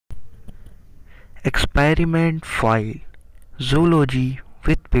Experiment File Zoology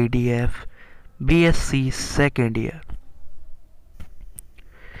with PDF BSC second year.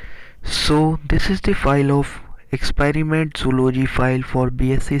 So this is the file of experiment zoology file for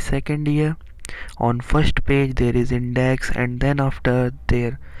BSc second year. On first page there is index, and then after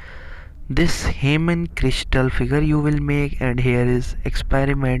there this Hammond crystal figure you will make, and here is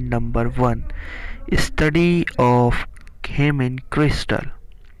experiment number 1, study of Hammond crystal.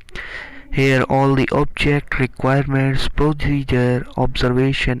 Here all the object, requirements, procedure,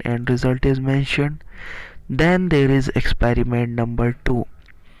 observation and result is mentioned. Then there is experiment number 2.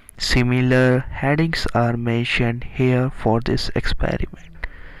 Similar headings are mentioned here for this experiment.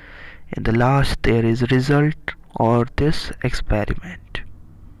 In the last there is result or this experiment.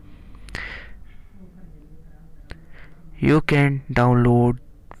 You can download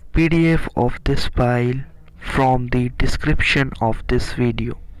PDF of this file from the description of this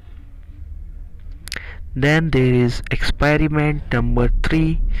video. Then there is experiment number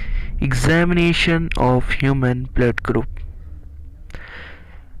 3, examination of human blood group.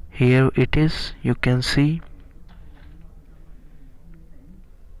 Here it is, you can see.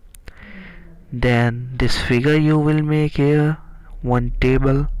 Then this figure you will make here, one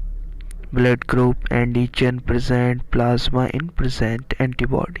table, blood group, antigen present, plasma in present,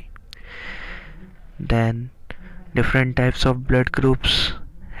 antibody. Then different types of blood groups,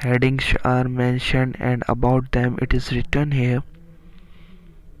 headings are mentioned, and about them it is written here.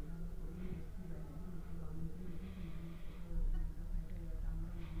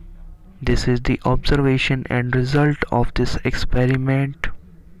 This is the observation and result of this experiment.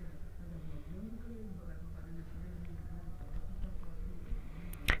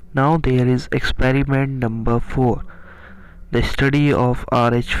 Now there is experiment number 4, the study of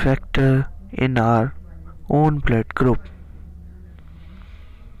Rh factor in our own blood group.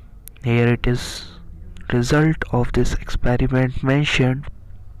 Here it is, result of this experiment mentioned.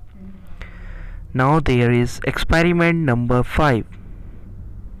 Now there is experiment number 5.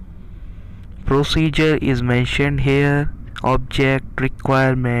 Procedure is mentioned here, object,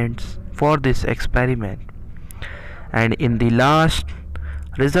 requirements for this experiment, and in the last,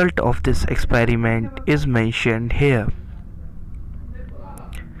 result of this experiment is mentioned here.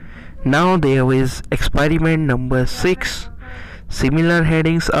 Now there is experiment number 6. Similar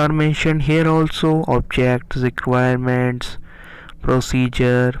headings are mentioned here also, objects, requirements,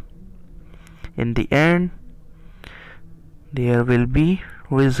 procedure. In the end there will be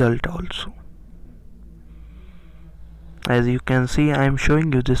result also. As you can see, I am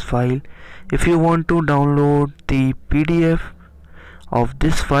showing you this file. If you want to download the PDF of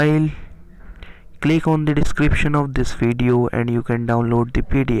this file, click on the description of this video and you can download the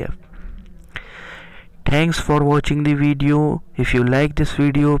PDF. Thanks for watching the video. If you like this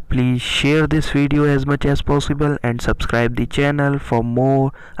video, please share this video as much as possible and subscribe the channel for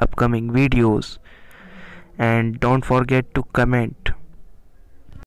more upcoming videos. And don't forget to comment.